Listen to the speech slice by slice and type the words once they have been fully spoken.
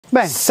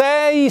Bene.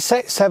 Sei,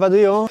 vado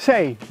io?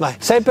 Sei. Vai.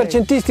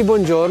 Seipercentisti,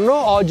 buongiorno.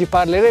 Oggi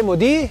parleremo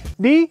di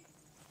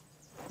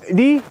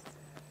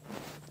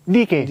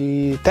che?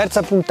 Di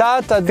terza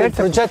puntata del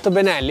Progetto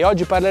Benelli.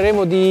 Oggi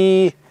parleremo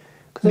di...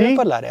 Cosa devi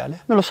parlare, Ale?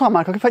 Non lo so,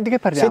 Marco, di che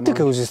parliamo? Sei tu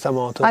che usi sta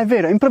moto. Ah, è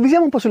vero,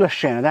 improvvisiamo un po' sulla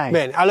scena, dai.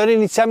 Bene, allora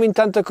iniziamo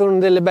intanto con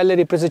delle belle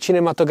riprese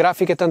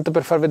cinematografiche, tanto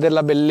per far vedere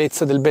la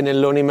bellezza del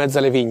Benellone in mezzo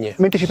alle vigne.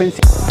 Mentre ci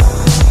pensiamo.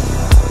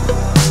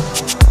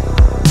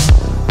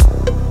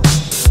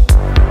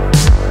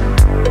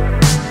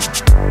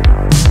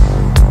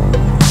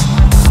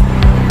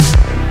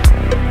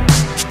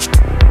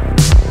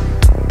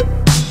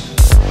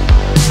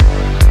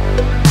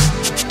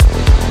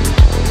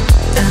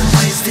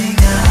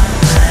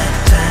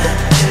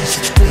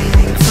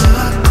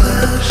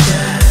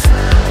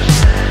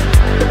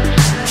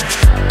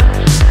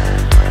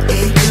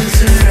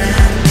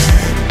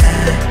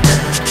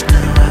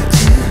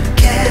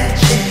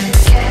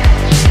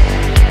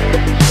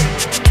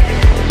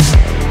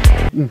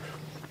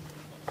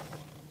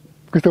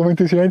 Questo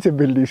momento di silenzio è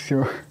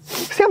bellissimo.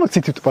 Stiamo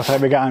zitti, tu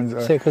sarebbe ganzo.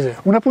 Sì, così.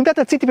 Una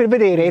puntata zitti per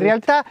vedere in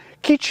realtà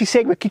chi ci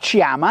segue, chi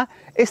ci ama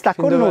e sta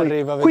con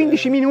noi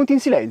 15 minuti in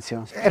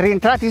silenzio.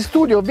 Rientrati in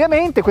studio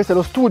ovviamente, questo è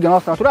lo studio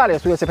nostro naturale, lo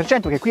studio del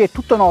Seipercento, che qui è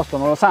tutto nostro,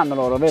 non lo sanno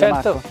loro, vero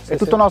certo, Marco? È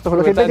tutto nostro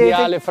quello che vedete. Di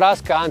Ale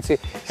Frasca, anzi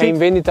è in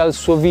vendita il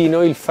suo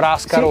vino, il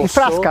Frasca rosso. Il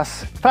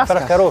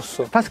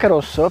Frasca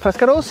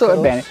rosso,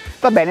 ebbene.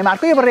 Va bene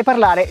Marco, io vorrei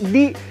parlare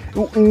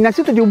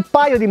innanzitutto di un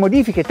paio di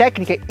modifiche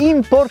tecniche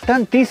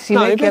importantissime.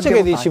 No, mi piace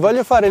che dici,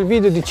 voglio fare il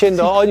video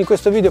dicendo in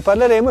questo video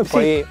parleremo e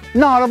poi...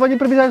 No, lo voglio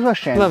improvvisare sulla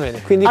scena. Va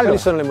bene, quindi quali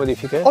sono le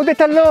modifiche? Ho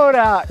detto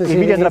allora, il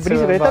video andrà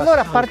benissimo, ho detto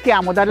allora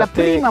partiamo dalla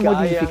prima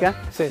modifica.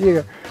 Sì.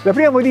 La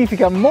prima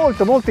modifica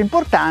molto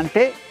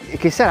importante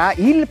che sarà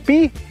il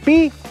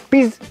pignone,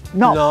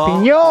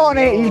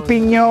 il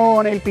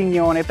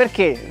pignone,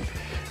 perché?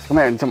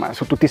 Insomma,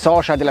 su tutti i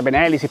social della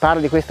Benelli si parla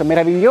di questo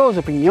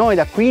meraviglioso pignone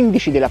da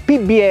 15 della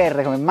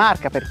PBR come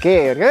marca,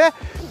 perché?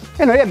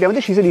 E noi abbiamo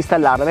deciso di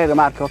installarlo, vero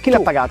Marco? Chi l'ha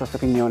pagato sto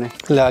pignone?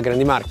 La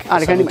Grandi Marche.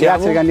 Grazie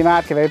alle Grandi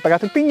Marche per aver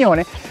pagato il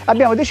pignone.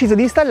 Abbiamo deciso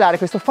di installare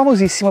questo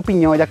famosissimo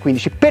pignone da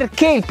 15.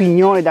 Perché il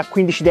pignone da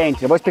 15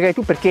 denti? Lo vuoi spiegare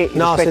tu perché?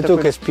 No, sei tu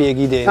che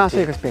spieghi i denti. No,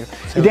 sei io che spiego.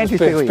 I denti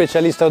spiego io.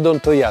 Specialista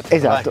odontoiatrico.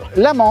 Esatto.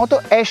 Vai. La moto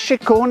esce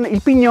con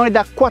il pignone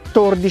da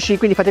 14,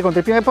 quindi fate conto,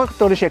 il pignone da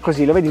 14 è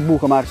così, lo vedi il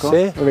buco Marco?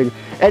 Sì. Lo vedi?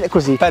 È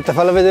così. Aspetta,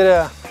 fallo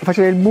vedere. Faccio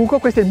vedere il buco,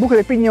 questo è il buco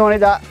del pignone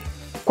da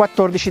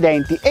 14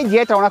 denti e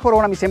dietro ha una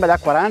corona mi sembra da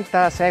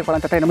 46,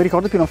 43, non mi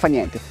ricordo più, non fa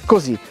niente.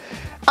 Così.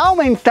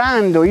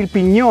 Aumentando il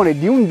pignone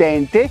di un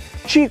dente,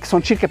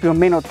 sono circa più o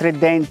meno 3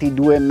 denti,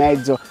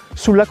 2,5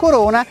 sulla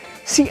corona,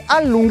 si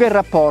allunga il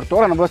rapporto.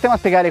 Ora non ve lo stiamo a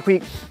spiegare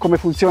qui come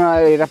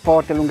funziona i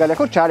rapporti allungare e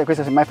accorciare,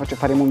 questo semmai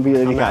faremo un video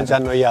dedicato. Mi ha già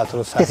annoiato,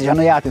 lo sai. Sì, già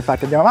annoiato,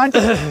 infatti andiamo avanti.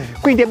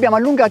 Quindi abbiamo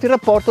allungato il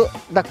rapporto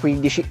da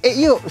 15 e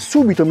io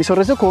subito mi sono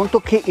reso conto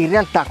che in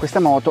realtà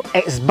questa moto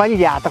è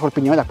sbagliata col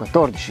pignone da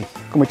 14.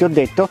 Come ti ho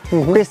detto,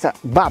 questa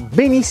va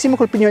benissimo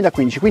col pignone da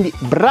 15, quindi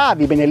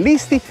bravi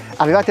benellisti,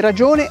 avete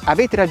ragione a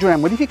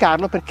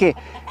modificarlo, perché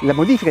la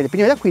modifica del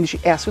pignone da 15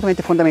 è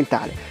assolutamente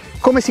fondamentale.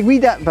 Come si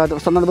guida? Sto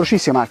andando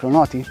velocissimo Marco, lo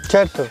noti?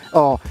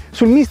 Certo.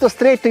 Sul misto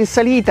stretto in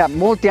salita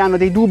molti hanno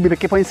dei dubbi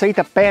perché poi in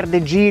salita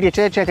perde giri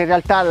eccetera eccetera. In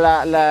realtà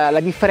la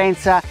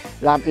differenza,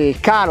 il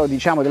calo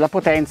diciamo della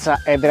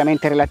potenza è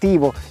veramente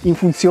relativo in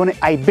funzione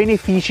ai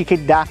benefici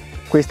che dà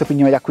questo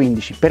pignone da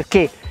 15,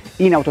 perché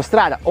in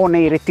autostrada o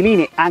nei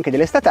rettilinei anche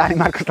delle statali,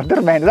 Marco sta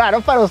dormendo, dai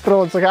non fare lo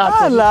stronzo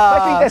cazzo,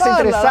 la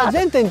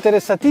gente è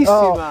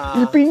interessatissima.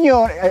 Il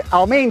pignone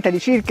aumenta di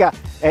circa,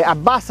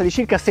 abbassa di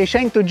circa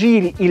 600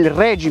 giri il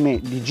regime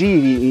di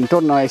giri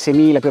intorno ai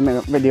 6.000 più o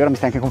meno, vedi ora mi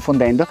stai anche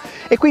confondendo,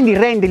 e quindi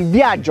rende il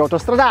viaggio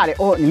autostradale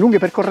o in lunghe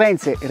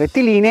percorrenze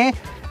rettilinee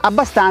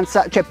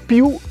abbastanza, cioè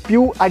più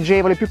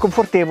agevole, più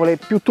confortevole,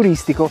 più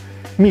turistico,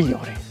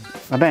 migliore.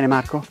 Va bene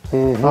Marco?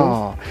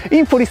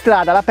 In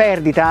fuoristrada la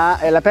perdita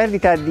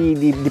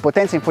di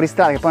potenza in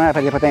fuoristrada, che poi non è una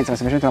perdita di potenza ma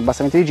semplicemente un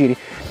abbassamento di giri,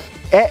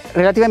 è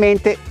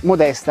relativamente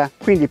modesta,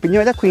 quindi il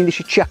pignone da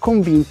 15 ci ha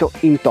convinto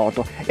in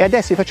toto. E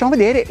adesso vi facciamo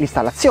vedere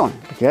l'installazione,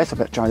 perché adesso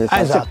facciamo vedere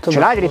l'installazione. Esatto, ce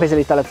l'hai le riprese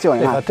dell'installazione?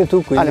 Le hai fatte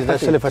tu, quindi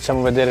adesso le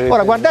facciamo vedere.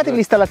 Ora guardate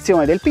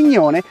l'installazione del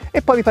pignone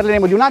e poi vi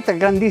parleremo di un'altra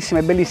grandissima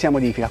e bellissima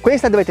modifica.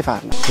 Questa dovete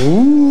farla.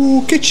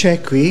 Che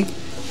c'è qui?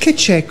 Che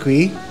c'è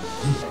qui?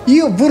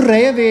 Io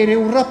vorrei avere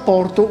un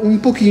rapporto un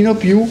pochino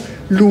più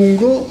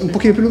lungo per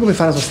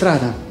fare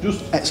l'autostrada.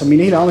 Giusto. Sono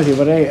 1000 chilometri,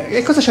 vorrei...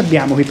 E cosa ci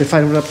abbiamo qui per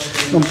fare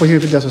un pochino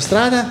più di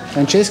autostrada,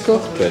 Francesco?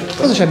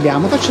 Certo. Cosa ci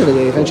abbiamo? Faccio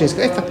vedere, Francesco.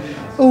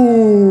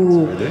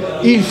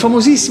 Il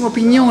famosissimo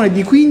pignone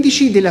di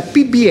 15 della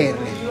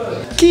PBR.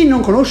 Chi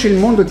non conosce il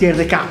mondo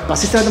TRK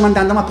si sta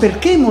domandando: ma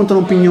perché montano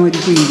un pignone di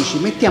 15?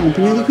 Mettiamo un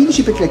pignone di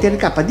 15 perché la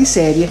TRK di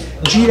serie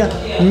gira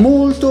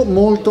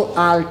molto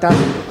alta.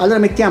 Allora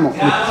mettiamo,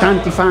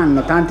 tanti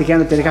che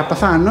hanno TRK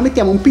fanno,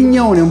 mettiamo un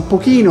pignone un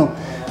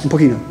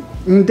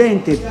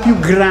dente più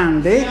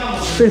grande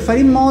per fare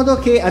in modo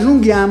che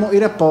allunghiamo i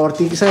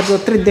rapporti, che sarebbero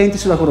 3 denti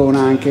sulla corona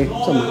anche.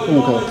 Insomma,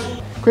 comunque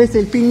Questo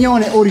è il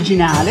pignone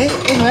originale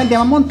e noi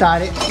andiamo a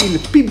montare il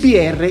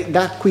PBR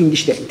da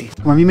 15 denti.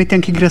 Ma mi metti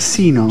anche il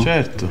grassino?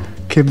 Certo.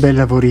 Che bel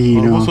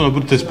lavorino. Ma questa è una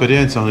brutta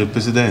esperienza con il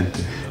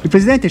presidente. Il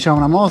presidente ha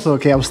una moto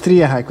che è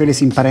austriaca e quelle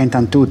si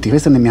imparentano tutti.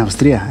 Questa non è mia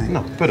austriaca.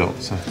 No, però,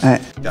 sai.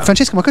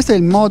 Francesco, ma questo è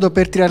il modo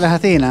per tirare la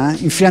catena?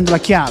 Infilando la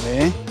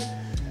chiave?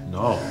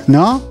 No.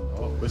 No?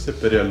 No, questo è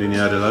per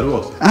allineare la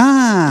ruota.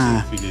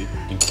 Ah!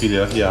 Infili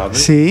la chiave.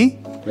 Sì?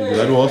 Quindi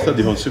la ruota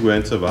di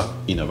conseguenza va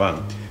in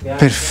avanti.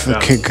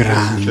 Che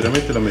grande.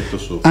 Sinceramente la metto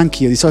sopra.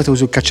 Anch'io, di solito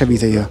uso il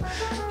cacciavite io.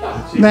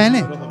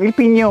 Bene. Il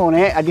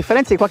pignone, a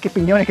differenza di qualche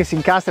pignone che si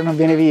incastra e non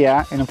viene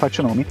via, e non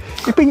faccio nomi,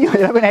 il pignone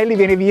della Benelli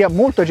viene via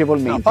molto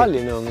agevolmente. No, falli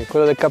i nomi,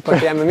 quello del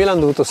KTM me l'hanno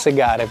dovuto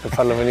segare per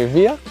farlo venire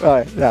via.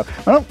 Vabbè, no.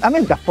 Ma no, a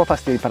me dà un po'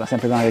 fastidio di parlare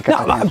sempre del KTM.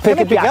 No, ma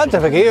perché più che altro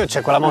perché io,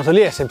 cioè, quella moto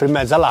lì è sempre in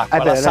mezzo all'acqua,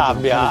 alla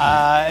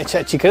sabbia,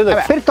 cioè, ci credo.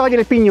 Vabbè, per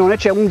togliere il pignone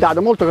c'è un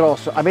dado molto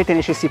grosso, avete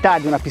necessità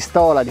di una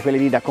pistola, di quelle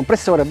lì da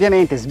compressore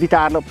ovviamente,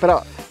 svitarlo,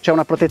 però c'è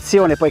una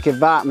protezione poi che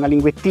va, una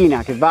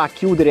linguettina che va a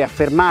chiudere e a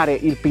fermare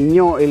il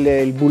pignone,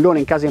 il bullone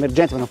in caso di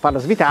emergenza per non farlo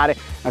svitare.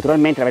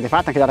 Naturalmente l'avete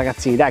fatta anche da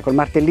ragazzini, dai, col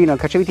martellino, il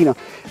cacciavitino,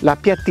 la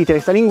appiattite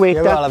questa linguetta.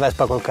 Io avevo la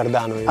Vespa col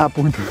cardano io.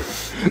 Appunto.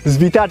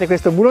 Svitate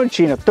questo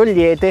buloncino,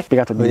 togliete.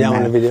 Spiegato di Vediamo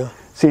nel video.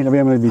 Sì, lo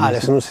vediamo nel video.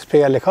 Adesso non si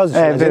spiega le cose,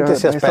 cioè, la gente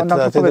si aspetta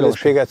da te delle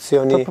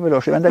spiegazioni. Troppo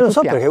veloce, non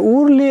so perché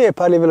urli e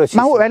parli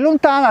velocissimo. Ma è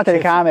lontana la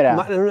telecamera.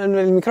 Ma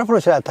il microfono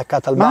ce l'hai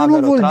attaccato al bavero. Ma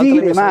non vuol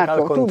dire,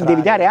 Marco, tu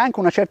devi dare anche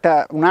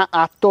un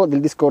atto del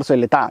discorso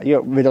dell'età.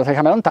 Io vedo la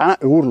telecamera lontana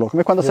e urlo,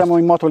 come quando siamo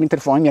in moto con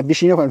l'interfono, mi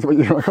avvicino quando ti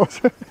voglio dire una cosa.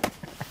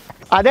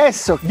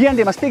 Adesso vi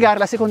andiamo a spiegare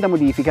la seconda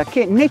modifica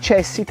che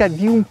necessita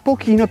di un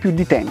pochino più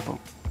di tempo.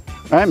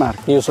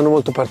 Marco? Io sono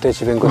molto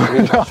partecipe in questo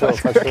video,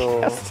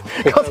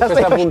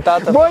 questa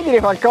puntata. Vuoi dire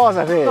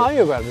qualcosa te? No,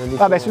 io guarda.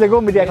 Vabbè, sulle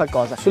gomme direi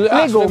qualcosa. Sulle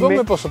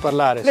gomme posso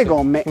parlare. Le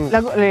gomme.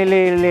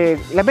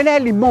 La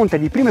Benelli monta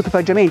di primo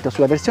equipaggiamento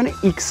sulla versione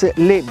X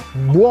le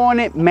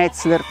buone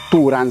Metzeler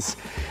Tourance.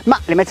 Ma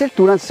le Metzeler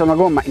Tourance sono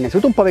una gomma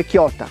innanzitutto un po'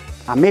 vecchiotta.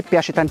 A me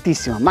piace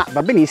tantissimo, ma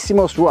va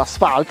benissimo su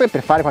asfalto e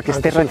per fare qualche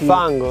sterratino. Sul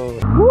fango.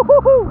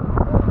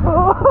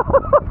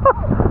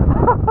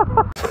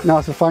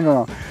 No, sul fango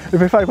no. E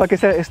per fare qualche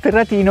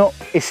sterratino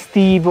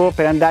estivo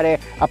per andare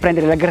a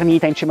prendere la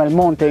granita in cima al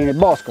monte nel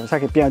bosco. Sai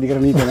che è pieno di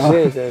granite, no?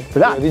 Sì,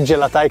 certo. Di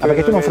gelatai che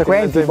perché tu non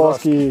frequenti i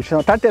boschi, ci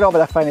sono tante robe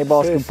da fare nei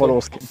boschi, un po'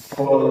 loschi.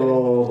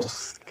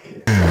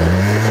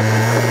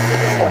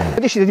 Ho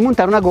deciso di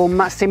montare una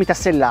gomma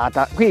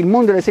semitassellata. Qui il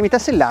mondo delle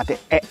semitassellate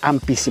è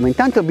ampissimo.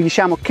 Intanto vi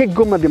diciamo che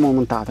gomme abbiamo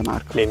montato,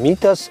 Marco. Le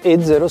Mitas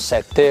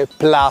E07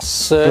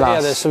 Plus. E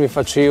adesso vi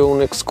faccio io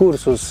un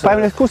excursus. Fai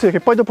un excursus perché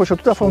poi dopo c'ho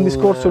tutto da fare un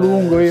discorso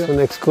lungo io. Un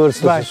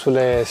excursus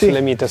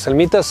sulle Mitas. Le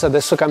Mitas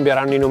adesso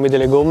cambieranno i nomi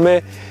delle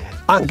gomme,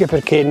 anche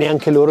perché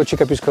neanche loro ci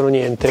capiscono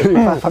niente.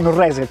 Fanno un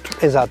reset.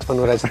 Esatto,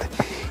 fanno un reset.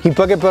 In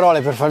poche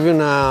parole, per farvi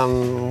una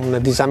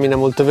disamina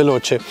molto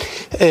veloce,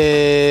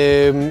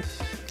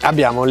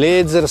 abbiamo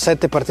le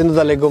 07 partendo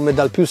dalle gomme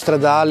dal più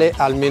stradale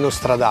al meno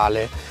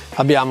stradale,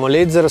 abbiamo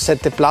le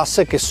 07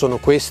 Plus che sono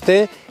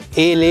queste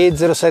e le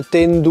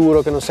 07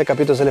 Enduro che non si è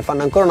capito se le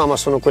fanno ancora o no, ma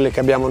sono quelle che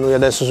abbiamo noi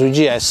adesso sui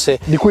GS,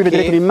 di cui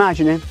vedrete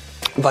un'immagine.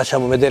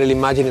 Facciamo vedere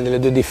l'immagine delle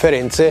due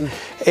differenze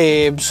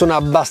e sono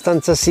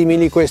abbastanza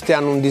simili. Queste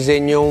hanno un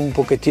disegno un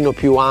pochettino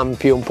più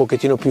ampio, un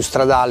pochettino più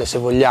stradale se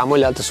vogliamo,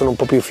 le altre sono un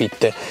po' più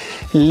fitte.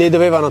 Le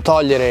dovevano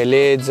togliere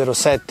le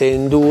 07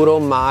 Enduro,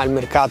 ma il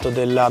mercato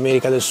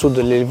dell'America del Sud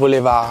le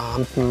voleva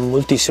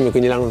moltissimo e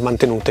quindi le hanno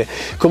mantenute.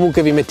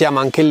 Comunque vi mettiamo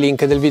anche il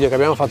link del video che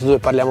abbiamo fatto dove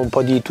parliamo un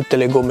po' di tutte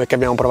le gomme che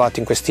abbiamo provato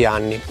in questi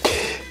anni.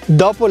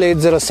 Dopo le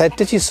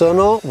 07 ci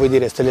sono, voi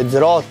direste le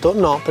 08?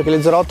 No, perché le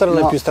 08 erano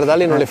le più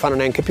stradali e non le fanno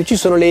neanche più. Ci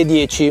sono le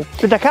 10.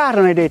 Le Dakar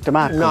non hai detto,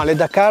 Marco? No, le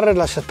Dakar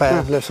lascia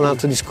perdere, sono un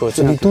altro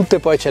discorso. Di tutte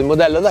poi c'è il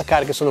modello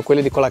Dakar che sono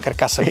quelle con la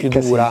carcassa più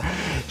dura.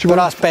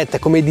 Però aspetta,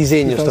 come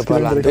disegno sto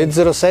parlando. Le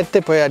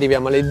 07 poi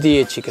arriviamo alle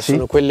 10 che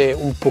sono quelle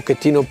un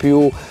pochettino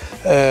più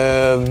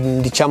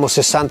diciamo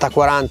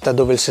 60-40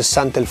 dove il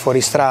 60 è il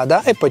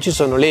fuoristrada, e poi ci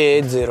sono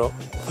le 0,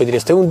 voi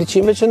direste 11,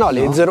 invece no,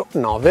 le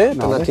 09,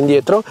 tornate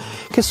indietro,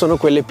 che sono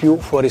quelle più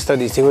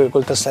fuoristradistiche, quelle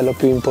col tassello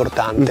più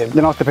importante. Le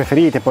nostre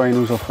preferite poi in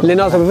uso. Le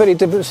nostre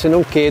preferite, se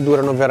non che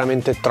durano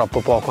veramente troppo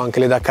poco, anche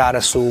le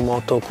Dakar su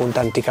moto con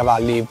tanti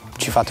cavalli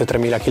ci fate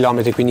 3000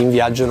 km, quindi in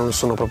viaggio non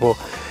sono proprio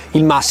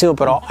il massimo,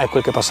 però è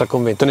quel che passa al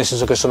convento, nel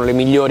senso che sono le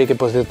migliori che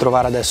potete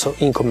trovare adesso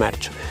in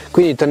commercio.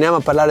 Quindi torniamo a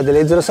parlare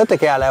delle 07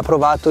 che Ale ha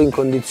provato in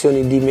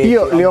condizioni di meteo.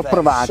 Io le ho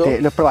provate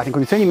in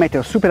condizioni di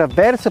meteo super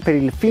avverso per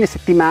il fine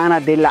settimana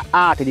della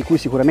ATE, di cui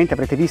sicuramente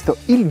avrete visto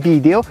il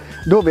video,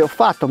 dove ho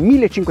fatto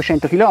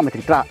 1500 km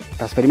tra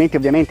trasferimenti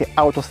ovviamente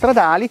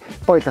autostradali,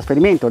 poi il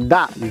trasferimento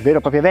dal vero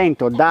e proprio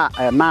evento da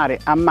mare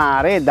a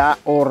mare, da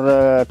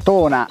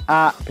Ortona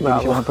a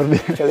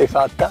ce l'hai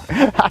fatta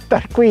a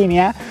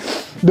Tarquinia,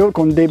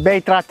 con dei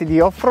bei tratti di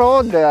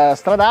off-road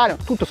stradale,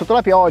 tutto sotto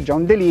la pioggia,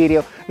 un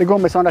delirio. Le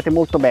gomme sono andate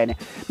molto bene.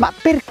 Ma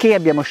perché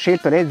abbiamo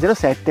scelto le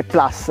 07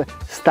 Plus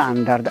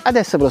standard?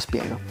 Adesso ve lo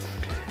spiego.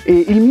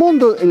 Il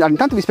mondo,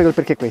 intanto vi spiego il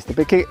perché questo,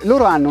 perché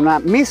loro hanno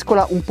una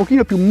mescola un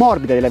pochino più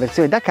morbida della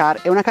versione Dakar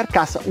e una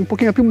carcassa un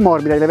pochino più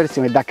morbida della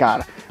versione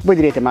Dakar. Voi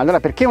direte, ma allora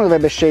perché uno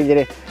dovrebbe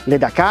scegliere le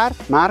Dakar?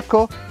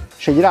 Marco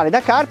sceglierà le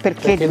Dakar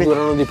perché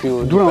durano di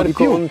più.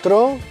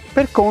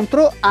 Per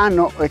contro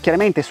hanno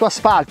chiaramente su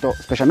asfalto,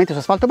 specialmente su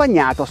asfalto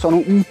bagnato, sono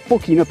un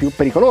pochino più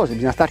pericolose,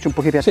 bisogna starci un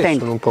pochino più attenti,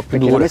 sono un po' più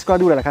perché dure. la mescola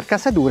dura e la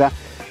carcassa dura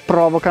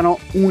provocano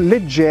un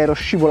leggero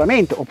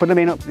scivolamento, o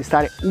perlomeno di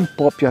stare un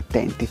po' più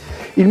attenti.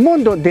 Il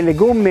mondo delle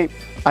gomme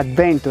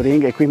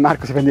adventuring, e qui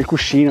Marco si prende il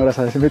cuscino, ora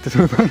si mette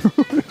sul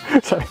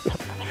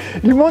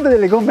il mondo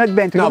delle gomme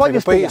adventuring, no, lo voglio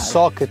poi spiegare.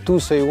 so che tu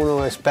sei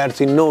uno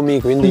esperto in nomi,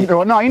 quindi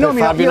No, i per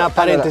nomi farvi io- una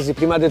parentesi,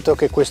 prima ha detto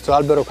che questo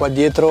albero qua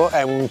dietro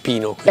è un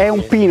pino. È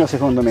un pino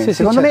secondo me, Sì,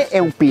 secondo me certo. è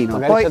un pino.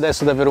 Magari Poi c'è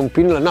adesso davvero un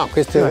pino, no,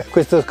 questo,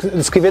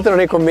 scrivetelo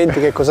nei commenti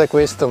che cos'è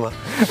questo, ma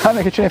a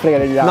me che ce ne frega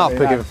degli altri,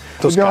 perché dai.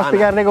 Toscana. Dobbiamo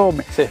spiegare le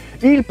gomme. Sì.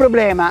 Il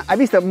problema, hai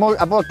visto,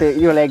 a volte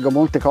io leggo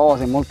molte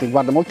cose,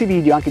 guardo molti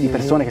video anche di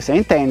persone che se ne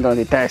intendono,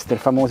 dei tester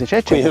famosi,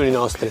 eccetera, quindi non i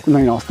nostri. non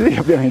i nostri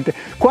ovviamente.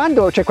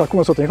 Quando c'è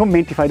qualcuno sotto nei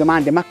commenti fa le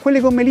domande, ma quelle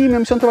gomme lì non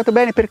mi sono trovato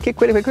bene perché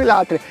quelle per quelle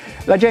altre,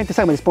 la gente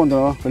sa come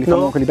rispondono?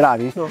 Quelli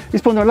bravi? No.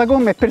 Rispondono, la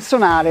gomma è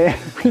personale,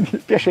 quindi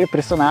il piacere è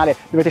personale,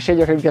 dovete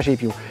scegliere che vi piace di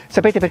più.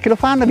 Sapete perché lo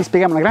fanno? Vi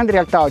spieghiamo una grande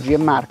realtà oggi, e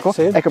Marco,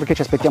 Sì. ecco perché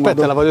ci aspettiamo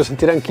Aspetta, la voglio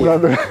sentire anch'io.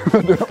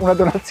 una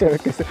donazione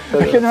per questo,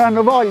 perché non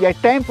hanno voglia e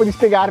tempo di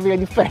spiegarvi le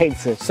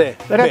differenze. Sì,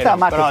 La realtà, vero,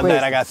 Marco, è però dai questa.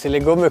 ragazzi, le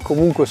gomme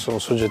comunque sono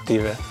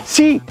soggettive.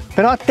 Sì,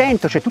 però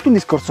attento, c'è tutto un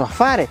discorso a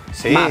fare.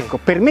 Sì. Marco,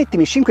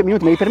 permettimi 5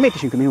 minuti, me li permetti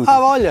 5 minuti? Ah,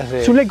 voglia,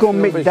 sì. Sulle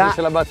gomme Se non da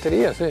finisce la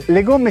batteria, sì.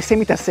 le gomme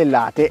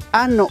semitassellate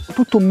hanno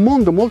tutto un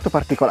mondo molto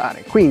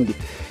particolare, quindi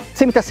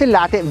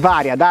semitassellate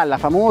varia dalla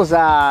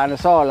famosa, non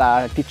so,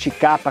 la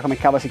TCK, come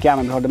cavolo si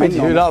chiama, non mi ricordo mai il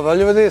nome. No,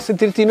 voglio vedere,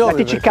 sentirti i La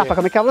nomi. TCK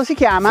come cavolo si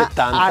chiama?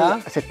 70.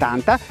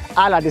 70,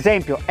 alla ad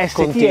esempio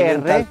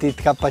Continental STR,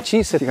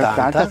 TKC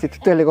 70. sì,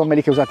 tutte le gomme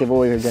lì che usate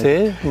voi.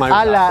 Sì, mai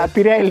alla usate.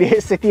 Pirelli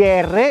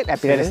STR, la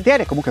Pirelli Sì. STR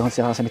è comunque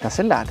considerata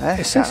semitassellata,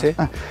 Sì, chiaro. sì.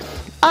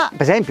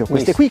 Per esempio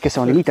queste qui che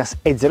sono le Mitas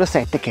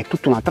E07, che è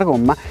tutta un'altra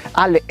gomma,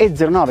 alle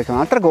E09 che è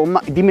un'altra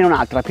gomma, dimmene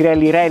un'altra,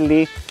 Pirelli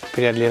Rally,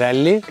 Pirelli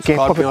Rally, che è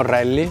Scorpion proprio-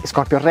 Rally.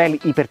 Scorpion Rally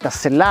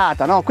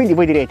ipertassellata, no? Quindi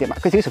voi direte, ma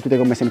queste qui sono tutte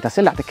gomme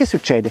semitassellate, che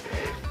succede?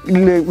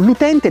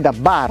 L'utente da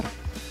bar,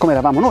 come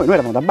eravamo noi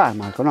eravamo da bar,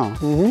 Marco, no?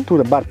 Mhm. Tu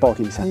da bar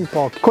pochi, mi sa.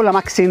 Pochi. Con la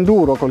Max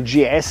Enduro, col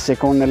GS,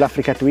 con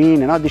l'Africa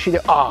Twin, no?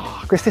 Decide,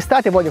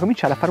 quest'estate voglio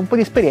cominciare a fare un po'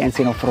 di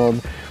esperienza in off-road.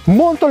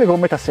 Monto le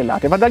gomme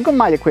tassellate, vado dal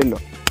gommaio e quello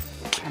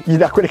gli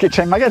dà quelle che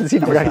c'è in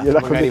magazzino, magari gli dà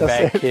Esatto, magari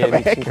quelle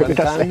vecchie, di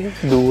 50 anni,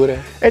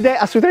 dure. ed è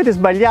assolutamente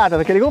sbagliata,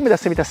 perché le gomme da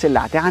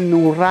semitassellate hanno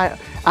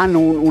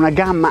una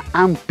gamma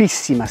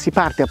ampissima. Si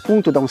parte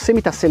appunto da un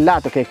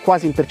semitassellato che è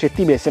quasi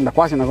impercettibile, sembra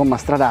quasi una gomma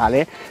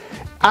stradale,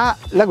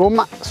 alla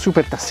gomma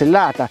super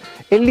tassellata,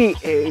 e lì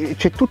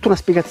c'è tutta una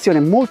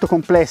spiegazione molto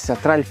complessa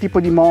tra il tipo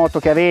di moto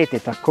che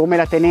avete, tra come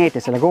la tenete,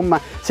 se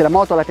la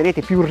moto la tenete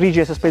più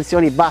rigida,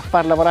 sospensioni, va a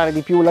far lavorare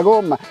di più la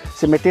gomma,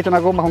 se mettete una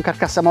gomma con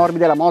carcassa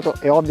morbida la moto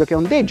è ovvio che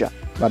ondeggia,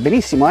 va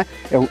benissimo, è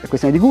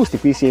questione di gusti,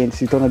 qui si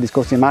torna al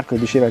discorso di Marco che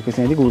diceva che è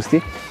questione di gusti,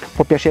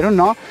 può piacere o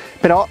no,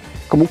 però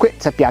comunque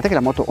sappiate che la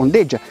moto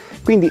ondeggia,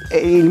 quindi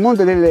il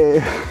mondo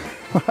delle...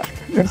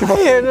 Non ti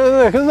posso-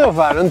 Cosa devo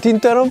fare? Non ti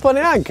interrompo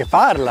neanche,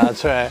 parla,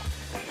 cioè.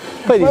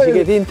 Poi dici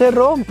che ti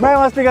interrompo. Ma è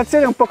una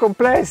spiegazione un po'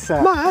 complessa.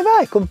 Ma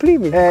vai,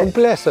 complimenti,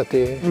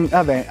 complessati.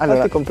 Vabbè, allora,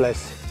 Fatti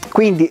complessi.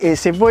 quindi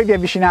se voi vi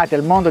avvicinate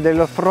al mondo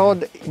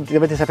dell'off-road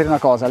dovete sapere una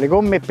cosa, le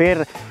gomme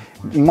per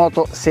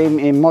moto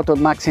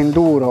Max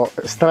Enduro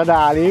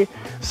stradali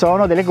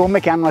sono delle gomme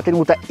che hanno una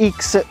tenuta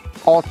X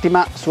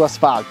ottima su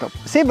asfalto.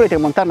 Se volete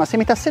montare una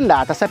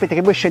semitassellata sapete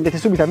che voi scendete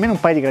subito almeno un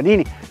paio di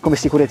gradini come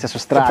sicurezza su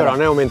strada. Però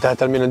ne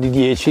aumentate almeno di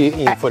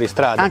 10 in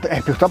fuoristrada.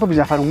 Purtroppo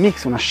bisogna fare un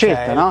mix, una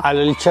scelta, no?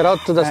 Allora, il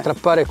cerotto da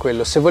strappare è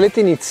quello. Se volete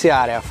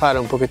iniziare a fare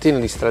un pochettino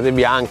di strade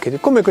bianche,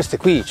 come queste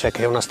qui, cioè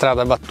che è una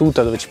strada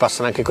battuta dove ci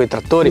passano anche coi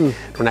trattori,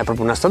 non è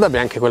proprio una strada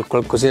bianca, è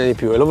qualcosina di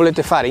più, e lo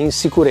volete fare in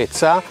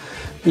sicurezza,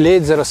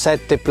 le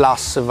 07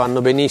 Plus vanno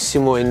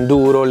benissimo,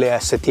 enduro, le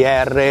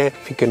STR,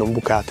 finché non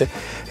bucate,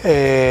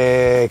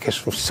 che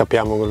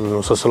sappiamo,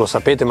 non so se lo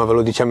sapete, ma ve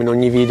lo diciamo in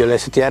ogni video, le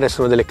STR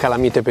sono delle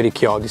calamite per i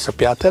chiodi,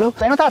 sappiatelo.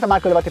 Hai notato,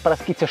 Marco, levate il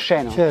paraschizzi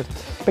osceno? Certo.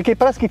 Perché il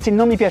paraschizzi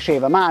non mi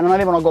piaceva, ma non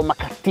aveva una gomma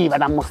cattiva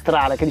da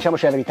mostrare, che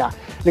diciamoci la verità.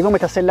 Le gomme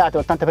tassellate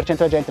l'80%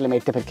 della gente le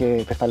mette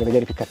per farle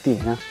vedere più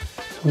cattive, no?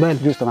 Sono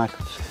belle. Giusto,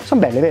 Marco? Sono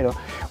belle, vero?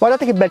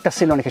 Guardate che bel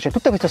tassellone che c'è,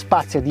 tutto questo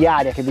spazio di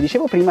aria che vi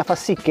dicevo prima fa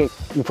sì che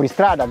in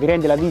fuoristrada vi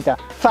rende la vita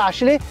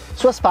facile,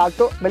 su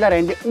asfalto ve la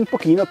rende un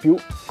pochino più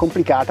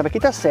complicata, perché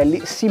i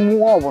tasselli si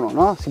muovono,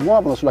 no? Si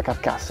muovono sulla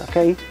carcassa,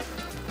 ok?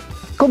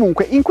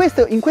 Comunque in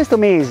questo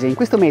mese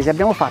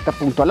abbiamo fatto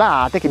appunto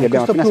la ATE che vi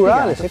abbiamo Questo appena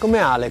plurale, spiegato. sei come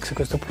Alex,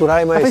 questo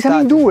plurale mai Ma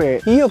siamo in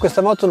due. Io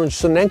questa moto non ci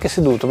sono neanche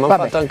seduto, ma ho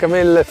Vabbè. fatto anche a me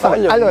il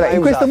foglio. Vabbè, allora, mai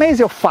in questo usato.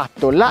 mese ho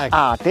fatto la Ecco.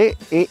 ATE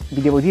e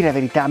vi devo dire la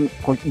verità,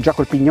 già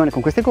col Pignone,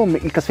 con queste gomme,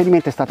 il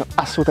trasferimento è stato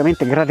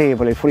assolutamente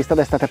gradevole, il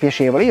fuoristrada è stata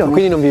piacevole. Io non-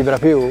 Quindi non vibra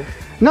più?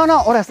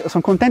 No, ora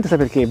sono contento, sai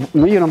perché?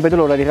 Io non vedo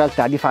l'ora in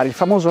realtà di fare il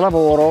famoso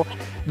lavoro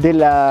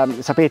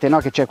sapete, no?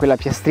 Che c'è quella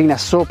piastrina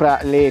sopra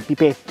le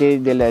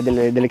pipette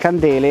delle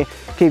candele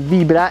che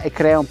vibra e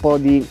crea un po'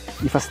 di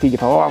fastidio.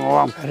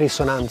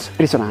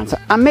 Risonanza.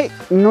 A me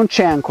non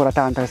c'è ancora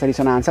tanta questa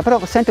risonanza,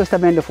 però sento che sta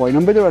venendo fuori,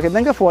 non vedo l'ora che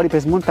venga fuori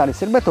per smontare il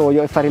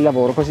serbatoio e fare il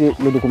lavoro, così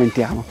lo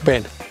documentiamo.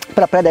 Bene.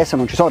 Però per adesso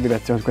non ci sono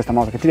diverse su questa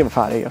moto, che ti devo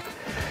fare io?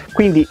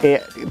 Quindi,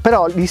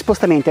 però gli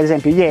spostamenti, ad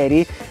esempio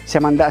ieri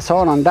sono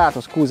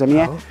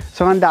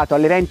andato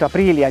all'evento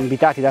Aprilia,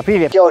 invitati da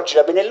Aprilia, che oggi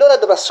la Benellora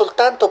dovrà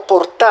soltanto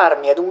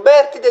portarmi ad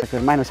Umbertide, perché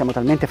ormai non siamo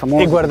talmente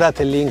famosi. E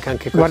guardate il link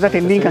anche questo. Guardate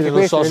il link anche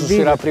questo. Non so se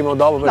uscirà prima o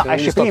dopo, perché no,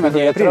 esce prima,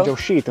 perché è già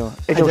uscito.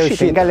 È già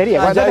uscito in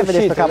galleria. Guardate e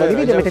vedete questo cavolo di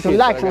video, mettete un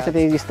like, se no siete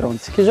degli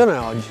stronzi. Che giorno è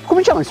oggi?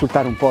 Cominciamo a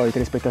insultare un po' i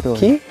telespettatori.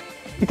 Chi?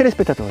 I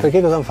telespettatori.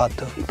 Perché cosa hanno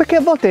fatto? Perché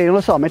a volte, non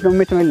lo so, non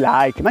mettono il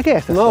like. Ma che è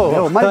sta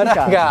storia?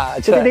 Raga,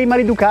 siete dei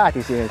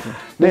maleducati,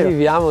 siete. Noi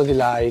viviamo di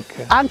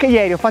like. Anche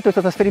ieri ho fatto questo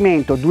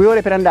trasferimento, 2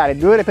 ore per andare,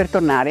 2 ore per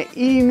tornare,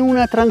 in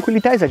una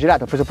tranquillità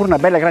esagerata. Ho preso pure una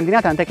bella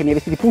grandinata, tant'è che i miei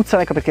vestiti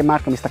puzzano, ecco perché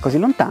Marco mi sta così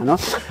lontano.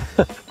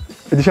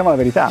 Diciamo la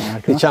verità,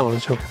 Marco. Diciamolo.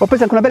 Ho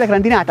preso anche una bella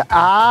grandinata.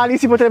 Ah, lì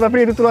si potrebbe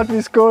aprire tutto un altro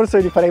discorso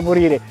e li farei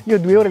morire. Io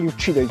 2 ore li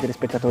uccido i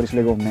telespettatori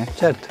sulle gomme.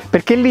 Certo.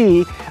 Perché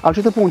lì a un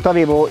certo punto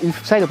avevo,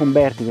 sai dopo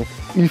Umbertide,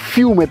 il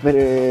fiume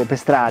per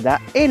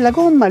strada e la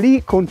gomma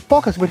lì con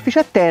poca superficie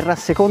a terra,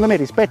 secondo me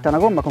rispetto a una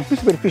gomma con più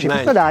superficie per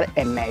stradale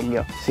è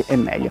meglio. Sì, è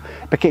meglio.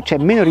 Perché c'è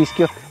meno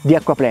rischio di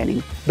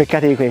acquaplaning.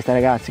 Beccatevi questa,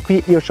 ragazzi.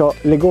 Qui io ho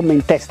le gomme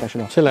in testa, ce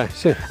l'ho. Ce l'hai,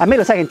 sì. A me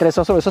lo sai che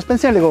interessano solo le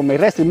sospensioni e le gomme, il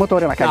resto il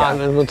motore è una cagata.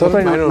 No, il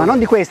motore ma non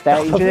di questa,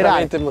 in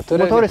generale. Il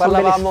motore sono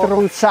delle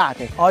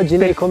stronzate. Oggi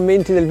nei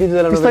commenti del video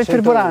della 901. Sto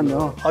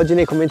infervorando. Oggi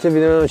nei commenti del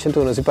video della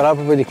 901 si parlava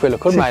proprio di quello,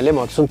 che ormai le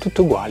moto sono tutte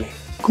uguali.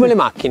 Come le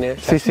macchine,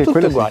 cioè, sono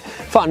tutte uguali.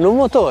 Fanno un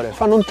motore,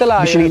 fanno un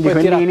telaio, poi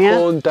ti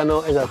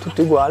raccontano, esatto,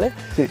 tutto uguale.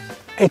 Sì.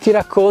 E ti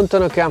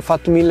raccontano che hanno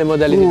fatto 1000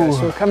 modelli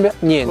diversi, non cambia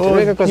niente.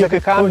 L'unica cosa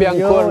che cambia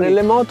ancora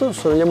nelle moto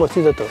sono gli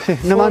ammortizzatori. Sì,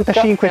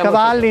 95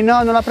 cavalli,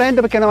 no, non la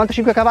prendo perché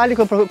 95 cavalli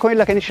con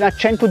quella che ne ce n'ha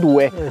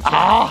 102.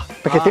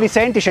 Perché te li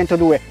senti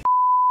 102.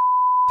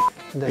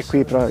 E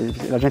qui però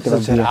la gente va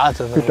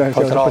esagerato, un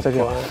po'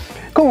 troppo.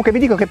 Comunque vi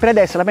dico che per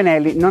adesso la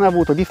Benelli non ha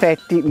avuto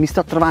difetti, mi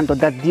sto trovando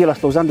da Dio, la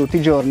sto usando tutti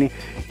i giorni,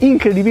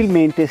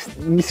 incredibilmente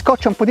mi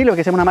scoccia un po' dirlo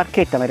perché sembra una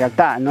marchetta, ma in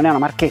realtà non è una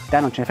marchetta,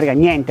 non ce ne frega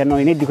niente a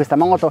noi né di questa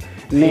moto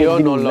né io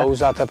di non l'ho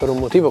usata per un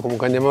motivo,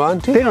 comunque andiamo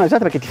avanti. Te non l'hai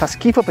usata perché ti fa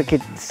schifo, perché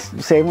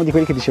sei uno di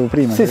quelli che dicevo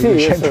prima. Sì,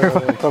 io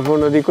sono proprio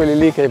uno di quelli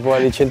lì che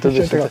vuole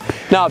 102.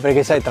 No,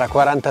 perché sai, tra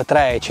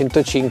 43 e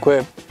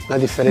 105 la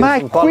differenza ma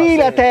è un po' qui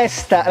la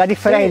testa, la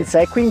differenza,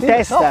 è qui in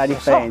testa la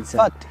differenza.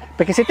 Infatti.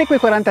 Perché se te quei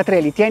 43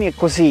 li tieni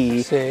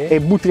così e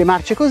butti le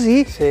marce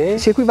così,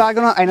 si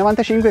equivalgono ai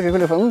 95 che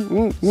quello fa.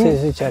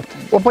 Sì, certo.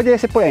 Un po' di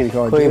essere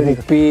polemico oggi. Con i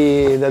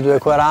VP da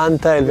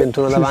 240 e il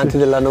 21 davanti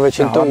della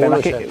 901. No,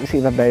 sì,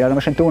 vabbè, la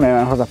 901 è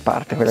una cosa a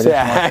parte.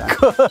 Quella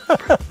ecco.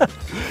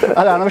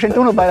 Allora, la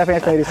 901 vale la pena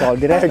spendere i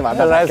soldi, il resto va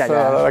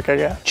a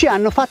cagare. Ci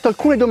hanno fatto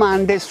alcune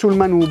domande sul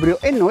manubrio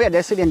e noi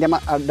adesso vi andiamo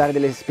a dare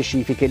delle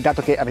specifiche,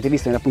 dato che avete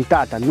visto nella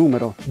puntata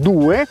numero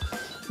 2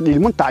 il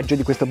montaggio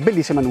di questo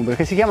bellissimo manubrio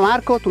che si chiama,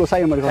 Marco, tu lo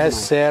sai, non mi ricordo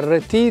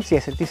SRT, sì,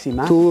 SRT sì,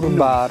 ma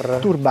tourbar.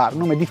 Tourbar,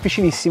 nome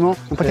difficilissimo,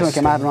 non potevano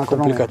chiamarlo un altro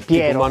nome.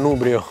 Piero.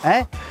 Manubrio.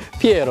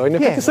 Piero, in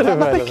effetti sarebbe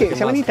ma bello. Perché?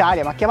 Siamo in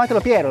Italia, ma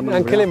chiamatelo Piero.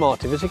 Anche le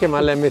moto, invece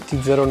chiamarle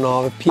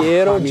MT-09,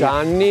 Piero,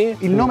 Gianni.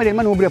 Il nome del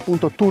manubrio è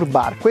appunto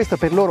tourbar, questo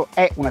per loro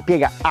è una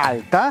piega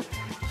alta.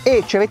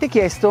 E ci avete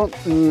chiesto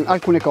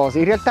alcune cose.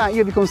 In realtà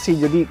io vi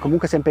consiglio di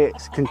comunque sempre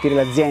sentire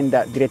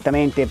l'azienda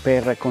direttamente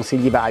per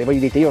consigli vari. Voi gli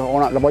dite io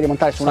la voglio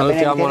montare su una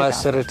Benelli TRK. Salutiamo la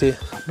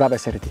SRT. Brava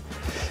SRT.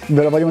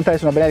 Ve la voglio montare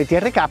su una Benelli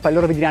TRK e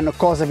loro vi diranno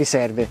cosa vi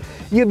serve.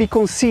 Io vi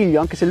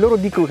consiglio, anche se loro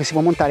dicono che si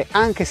può montare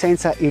anche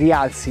senza i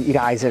rialzi, i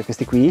riser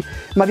questi qui,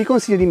 ma vi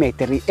consiglio di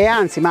metterli. E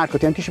anzi, Marco,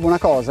 ti anticipo una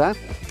cosa,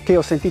 che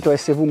ho sentito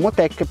SV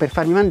Motec per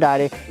farmi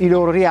mandare i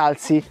loro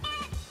rialzi,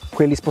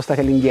 quelli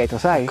spostati all'indietro,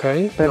 sai?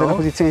 Per la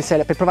posizione in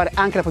sella, per provare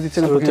anche la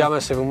posizione. Salutiamo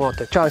SV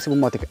Motec. Ciao SV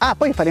Motec.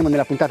 Poi faremo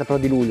nella puntata però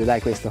di luglio,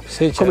 dai, questo.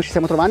 Sì, certo. Come ci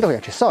stiamo trovando con gli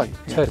accessori.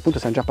 Certo. A questo punto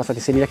siamo già passati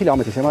 6.000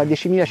 km, siamo a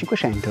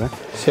 10.500.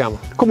 Siamo.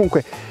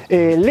 Comunque,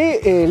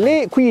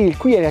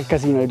 qui era il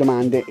casino le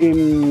domande.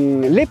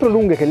 Le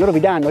prolunghe che loro vi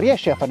danno,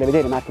 riesci a farle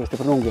vedere, Marco, queste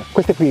prolunghe?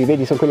 Queste qui,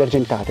 vedi, sono quelle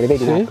argentate, le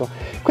vedi, Marco?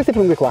 Queste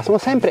prolunghe qua sono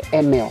sempre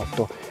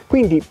M8.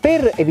 Quindi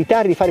per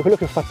evitare di fare quello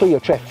che ho fatto io,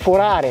 cioè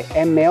forare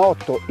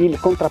M8 il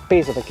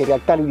contrappeso, perché in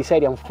realtà lui di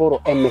serie ha un foro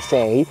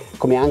M6,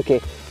 come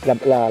anche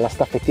la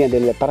staffettina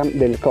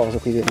del coso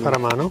qui del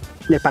paramano,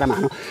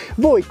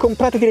 voi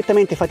comprate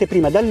direttamente, fate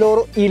prima da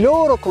loro i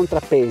loro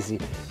contrappesi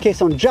che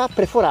sono già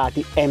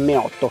preforati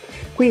M8,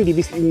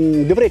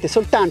 quindi dovrete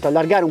soltanto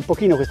allargare un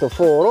pochino questo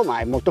foro, ma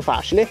è molto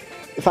facile,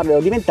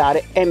 farlo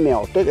diventare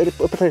M8 e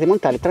potrete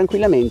montare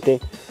tranquillamente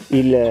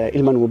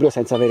il manubrio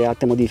senza avere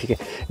altre modifiche.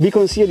 Vi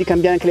consiglio di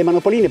cambiare anche le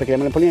manopoline, perché le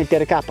manopoline del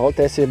TRK,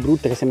 oltre ad essere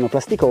brutte che sembrano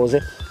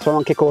plasticose, sono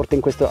anche corte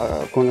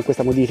con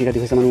questa modifica di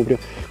questo manubrio,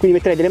 quindi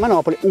metterei delle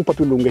manopole un po'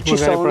 più lunghe.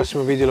 Magari il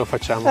prossimo video lo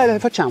facciamo.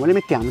 Le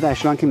mettiamo, dai,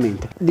 ce l'ho anche in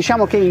mente.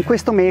 Diciamo che in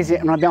questo mese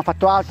non abbiamo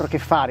fatto altro che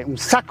fare un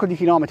sacco di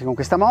chilometri con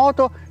questa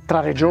moto, tra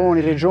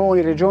regioni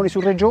su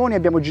regioni,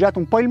 abbiamo girato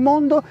un po' il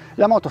mondo,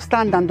 la moto sta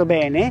andando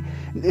bene,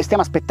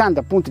 stiamo aspettando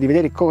appunto di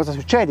vedere cosa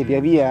succede via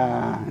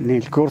via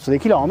nel corso dei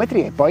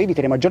chilometri e poi vi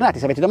terremo aggiornati.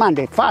 Se avete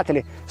domande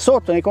fatele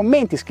sotto nei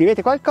commenti,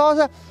 scrivete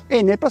qualcosa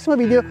e nel prossimo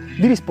video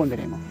vi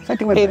risponderemo.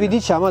 Senti come e vi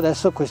diciamo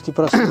adesso questi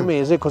prossimi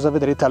mesi cosa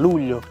vedrete a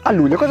luglio. A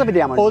luglio cosa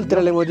vediamo? Oltre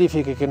alle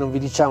modifiche che non vi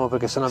diciamo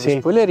perché sennò vi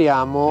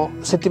spoileriamo,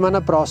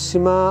 settimana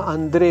prossima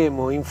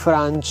andremo in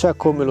Francia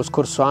come lo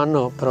scorso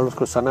anno, però lo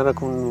scorso anno era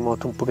con una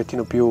moto un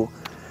pochettino più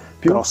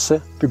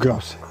grosse.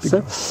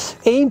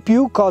 E in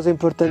più, cosa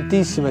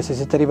importantissima, se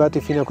siete arrivati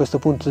fino a questo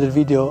punto del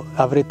video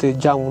avrete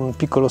già un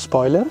piccolo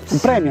spoiler. Un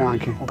premio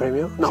anche. Un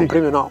premio? No, un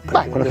premio no.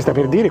 Beh, quello che stai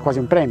per dire è quasi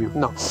un premio.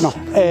 No.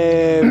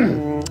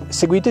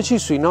 Seguiteci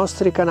sui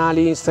nostri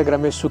canali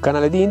Instagram e sul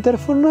canale di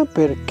Interphone,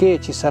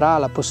 perché ci sarà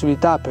la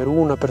possibilità per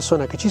una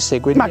persona che ci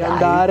segue di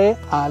andare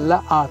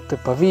alla At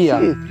Pavia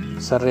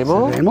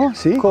Sanremo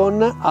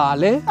con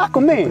Ale,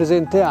 con me,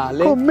 presente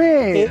Ale, con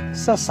me e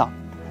Sasà.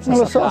 Non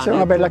lo so se è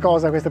una bella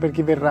cosa questa per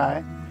chi verrà,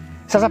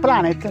 Sasa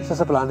Planet?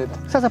 Sasa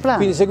Planet.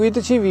 Quindi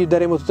seguiteci, vi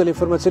daremo tutte le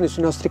informazioni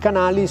sui nostri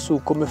canali, su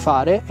come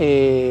fare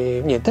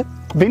e niente.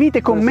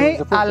 Venite con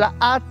me alla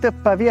At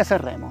Pavia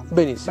Sanremo.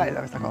 Benissimo. Bella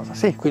questa cosa,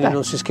 sì. Quindi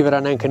non si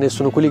iscriverà neanche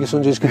nessuno, quelli che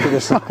sono già iscritti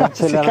adesso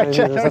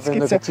cancelleranno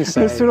sapendo che ci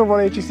sei. Nessuno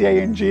vuole che ci sia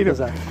io in giro.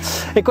 Esatto.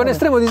 E con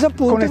estremo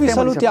disappunto vi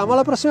salutiamo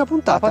alla prossima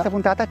puntata. Alla prossima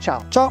puntata,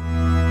 ciao. Ciao.